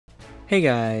Hey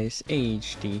guys,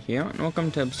 HD here, and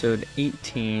welcome to episode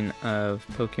 18 of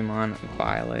Pokemon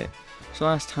Violet. So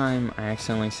last time I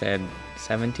accidentally said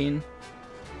 17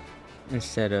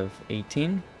 instead of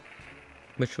 18,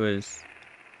 which was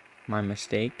my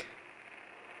mistake.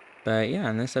 But yeah,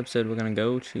 in this episode we're gonna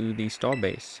go to the star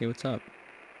base, see what's up.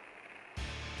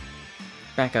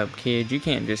 Back up, kid, you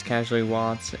can't just casually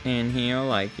waltz in here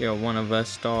like you're one of us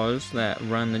stars that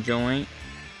run the joint.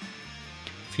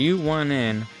 If you want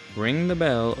in, ring the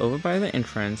bell over by the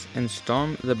entrance and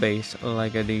storm the base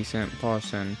like a decent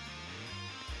person.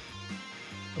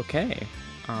 Okay,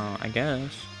 I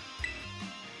guess.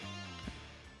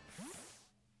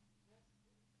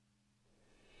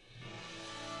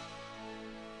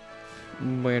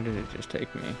 Where did it just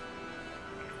take me?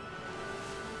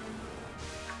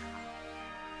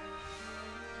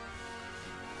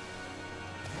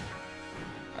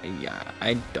 Yeah,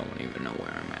 I don't even know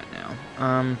where I'm at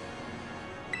now.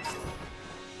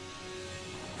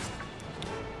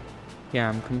 Yeah,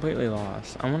 I'm completely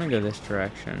lost. I want to go this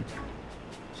direction.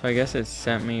 So I guess it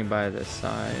sent me by the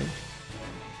side.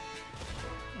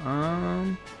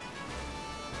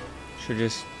 Should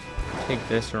just take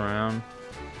this around.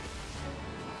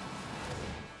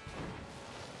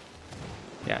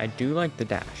 Yeah, I do like the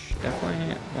dash.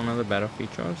 Definitely one of the better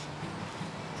features.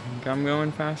 Think I'm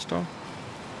going faster?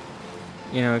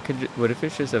 You know, it could. What if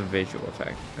it's just a visual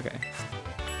effect? Okay.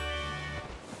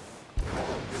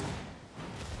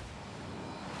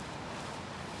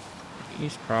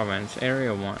 East Province,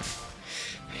 Area 1. I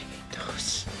hate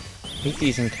those. I hate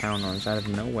these encounters out of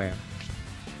nowhere.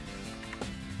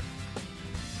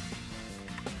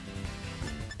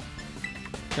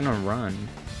 I'm gonna run.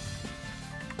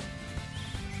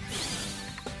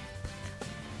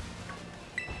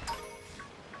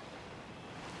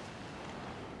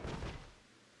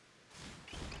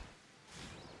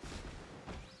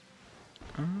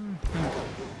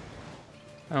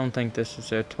 I don't think this is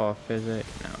their top, is it?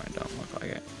 No, it don't look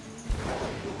like it.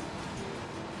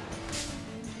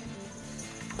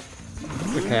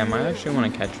 Okay, I might actually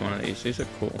want to catch one of these. These are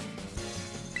cool.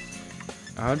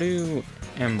 I'll do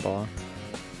Ember.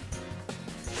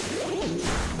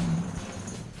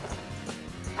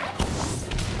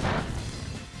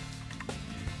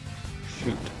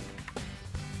 Shoot.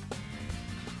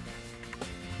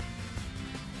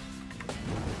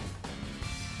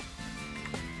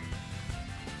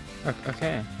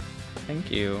 Okay,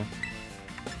 thank you,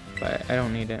 but I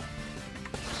don't need it.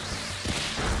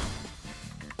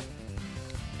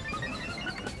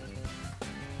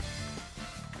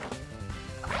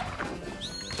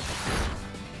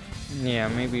 Yeah,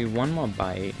 maybe one more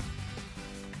bite.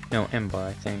 No, Ember,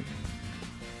 I think.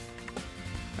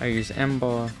 I use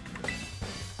Ember.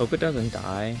 Hope it doesn't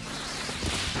die.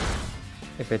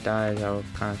 If it dies, that would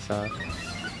kind of suck.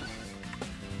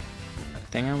 I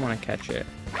think I want to catch it.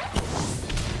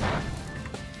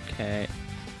 Okay,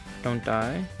 don't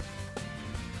die.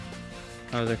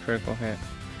 That was a critical hit.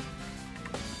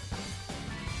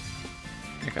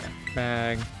 Okay,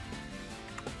 bag.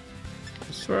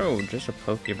 Let's throw just a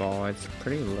Pokeball. It's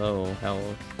pretty low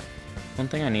health. Don't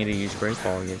think I need to use Great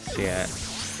Ball just yet.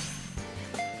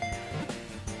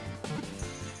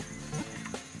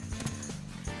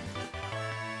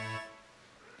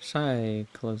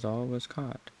 Cyclozar was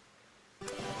caught.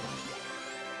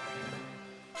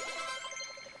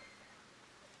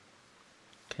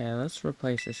 Okay, let's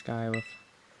replace this guy with,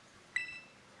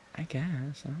 I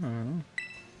guess, I don't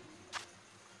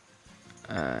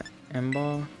know.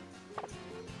 Ember.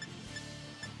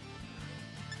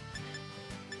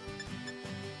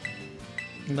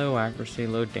 Low accuracy,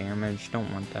 low damage, don't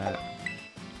want that.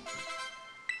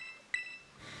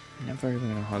 Never even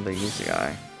gonna hardly use the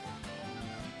guy.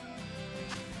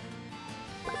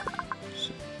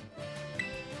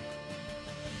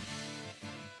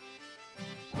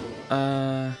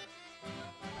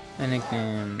 A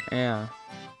nickname, yeah.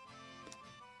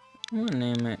 I'm gonna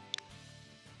name it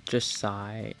just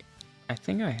Psy. I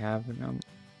think I have a number.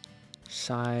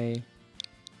 Psy.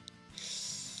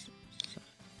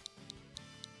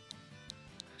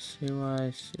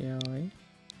 C-Y-C-L-A?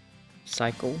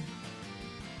 Cycle.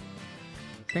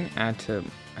 I think add to.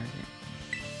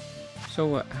 So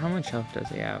what? How much health does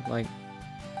he have? Like,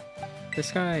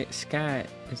 this guy, Scat,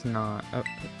 is not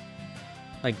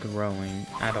like growing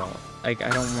at all. Like,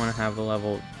 I don't want to have a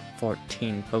level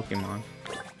 14 Pokemon.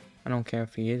 I don't care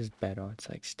if he is better. It's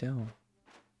like still.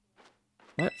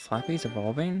 What? Flappy's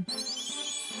evolving?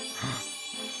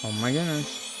 Oh my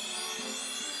goodness.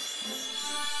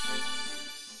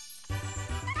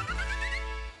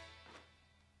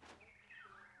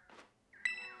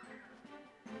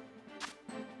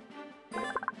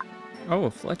 Oh, a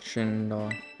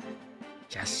Fletching.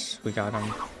 Yes, we got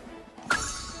him.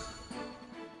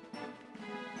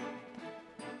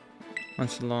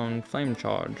 Once alone, Flame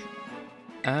Charge.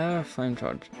 Flame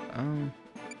Charge.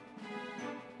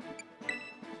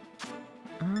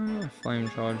 Flame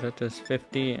Charge. That does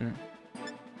 50 and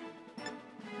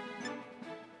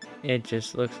it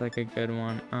just looks like a good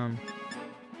one.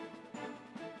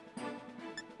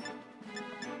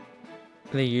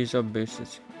 They use up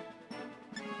boosters.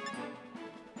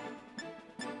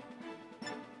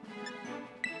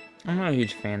 I'm not a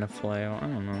huge fan of Flail. I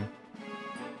don't know.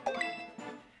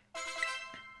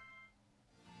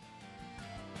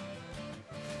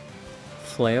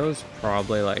 Flail's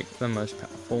probably like the most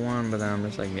powerful one, but then I'm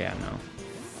just like, yeah, no.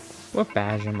 What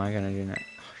badge am I gonna do next?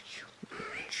 Oh,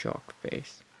 you chalk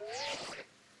face.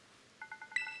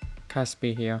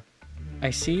 Caspi here.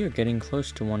 I see you're getting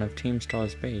close to one of Team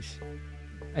Star's base.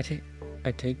 I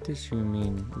take this you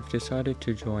mean you've decided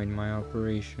to join my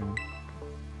operation.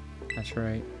 That's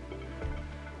right.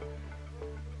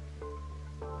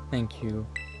 Thank you.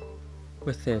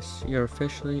 With this, you're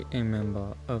officially a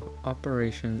member of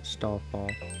Operation Starfall.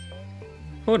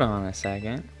 Hold on a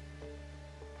second.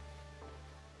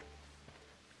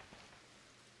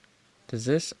 Does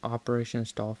this Operation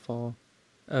Starfall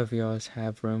of yours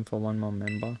have room for one more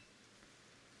member?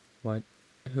 What?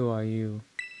 Who are you?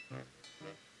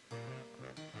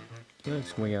 He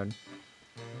looks weird.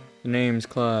 The name's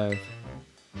Clive.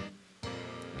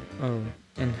 Oh,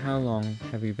 and how long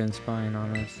have you been spying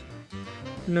on us?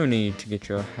 No need to get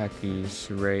your hackles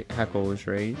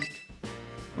raised.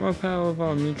 I'm a pal of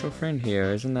our mutual friend here,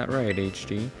 isn't that right,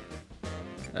 HD?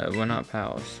 We're not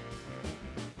pals.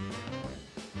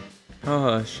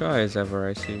 Haha, shy as ever,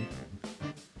 I see.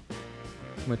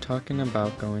 We're talking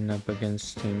about going up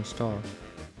against Team Star.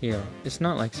 Here, it's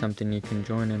not like something you can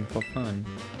join in for fun.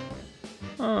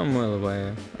 I'm well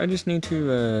aware. I just need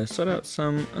to sort out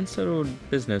some unsettled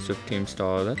business with Team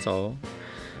Star, that's all.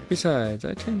 Besides,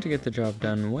 I tend to get the job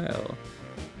done well.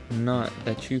 Not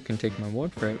that you can take my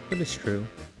word for it, but it's true.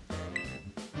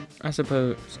 I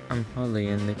suppose I'm hardly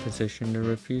in the position to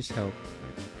refuse help.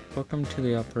 Welcome to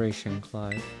the operation,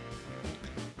 Clive.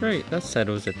 Great, that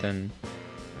settles it then.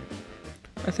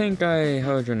 I think I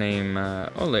heard your name,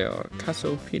 Oleo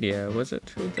Cassiopedia, was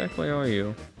it? Who exactly are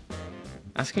you?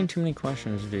 Asking too many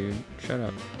questions, dude. Shut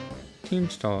up. Team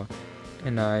Star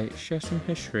and I share some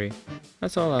history.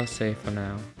 That's all I'll say for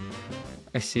now.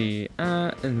 I see.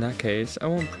 In that case, I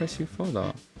won't press you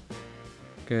further.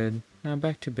 Good. Now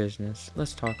back to business.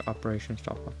 Let's talk Operation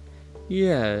Starfall.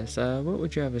 Yes, what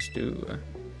would you have us do?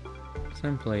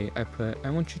 Simply, I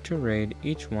want you to raid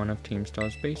each one of Team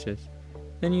Star's bases.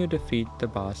 Then you defeat the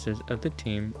bosses of the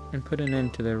team and put an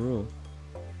end to their rule.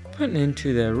 Put an end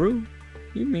to their rule?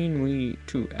 You mean we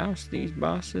to oust these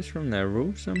bosses from their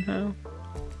rule somehow?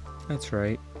 That's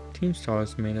right. Team Star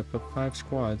is made up of 5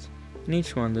 squads, and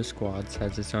each one of the squads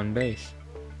has its own base.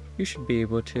 You should be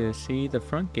able to see the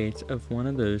front gates of one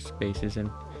of those bases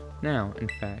now, in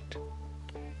fact.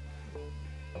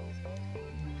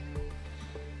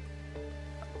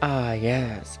 Ah,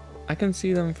 yes. I can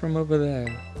see them from over there.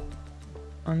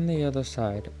 On the other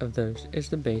side of those is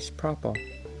the base proper.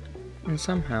 And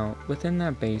somehow, within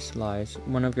that base lies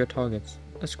one of your targets,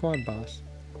 a squad boss.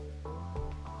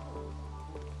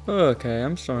 Okay,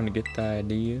 I'm starting to get the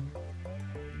idea.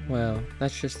 Well,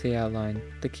 that's just the outline.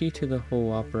 The key to the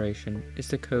whole operation is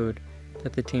the code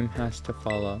that the team has to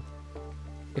follow.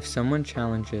 If someone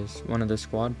challenges one of the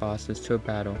squad bosses to a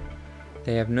battle,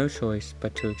 they have no choice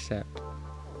but to accept.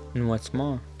 And what's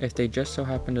more, if they just so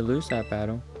happen to lose that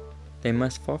battle, they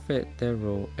must forfeit their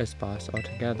role as boss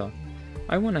altogether.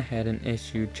 I went ahead and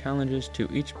issued challenges to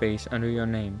each base under your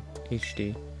name,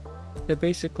 HD. They're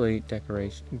basically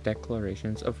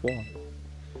declarations of war.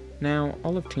 Now,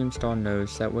 all of Team Star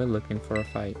knows that we're looking for a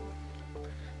fight.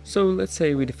 So let's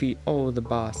say we defeat all the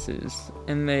bosses,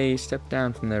 and they step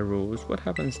down from their rules. What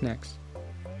happens next?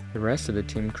 The rest of the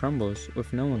team crumbles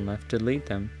with no one left to lead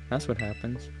them. That's what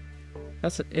happens.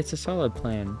 It's a solid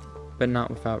plan, but not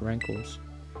without wrinkles.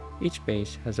 Each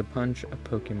base has a bunch of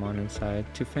Pokémon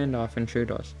inside to fend off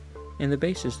intruders, and the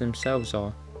bases themselves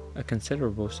are a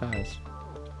considerable size.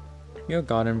 Your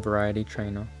garden variety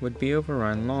trainer would be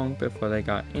overrun long before they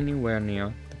got anywhere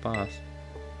near the boss.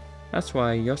 That's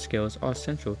why your skills are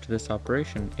essential to this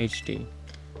operation, HD.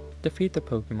 Defeat the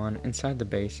Pokémon inside the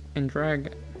base and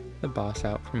drag the boss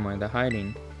out from where they're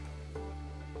hiding.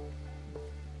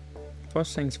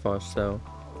 First things first though,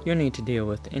 you'll need to deal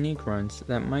with any grunts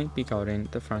that might be guarding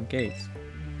the front gates.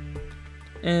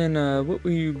 And what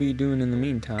will you be doing in the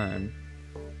meantime?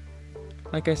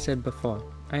 Like I said before,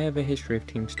 I have a history of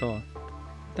Team Star.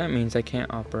 That means I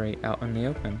can't operate out in the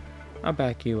open. I'll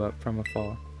back you up from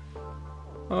afar.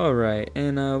 Alright,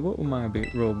 and what will my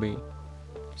role be?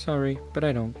 Sorry, but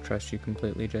I don't trust you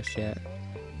completely just yet.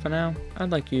 For now,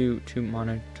 I'd like you to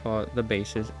monitor the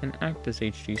bases and act as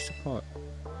HG support.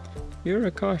 You're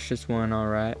a cautious one,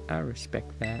 alright, I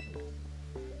respect that.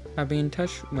 I'll be in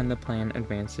touch when the plan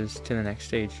advances to the next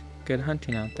stage. Good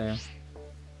hunting out there.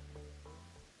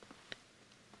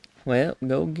 Well,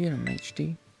 go get him,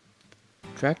 HD.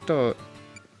 Tractor.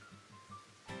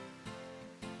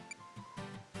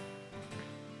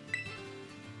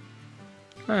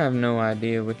 I have no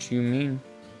idea what you mean,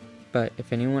 but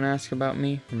if anyone asks about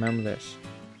me, remember this.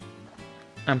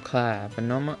 I'm Clive, a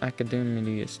normal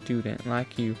academia student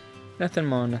like you. Nothing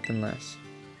more, nothing less.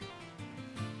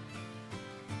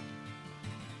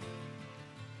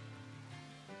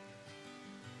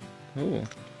 Ooh.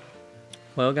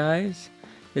 Well, guys,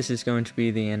 this is going to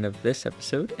be the end of this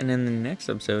episode, and in the next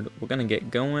episode, we're going to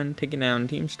get going, take it down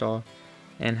Team Star,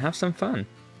 and have some fun.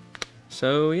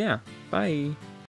 So, yeah, bye.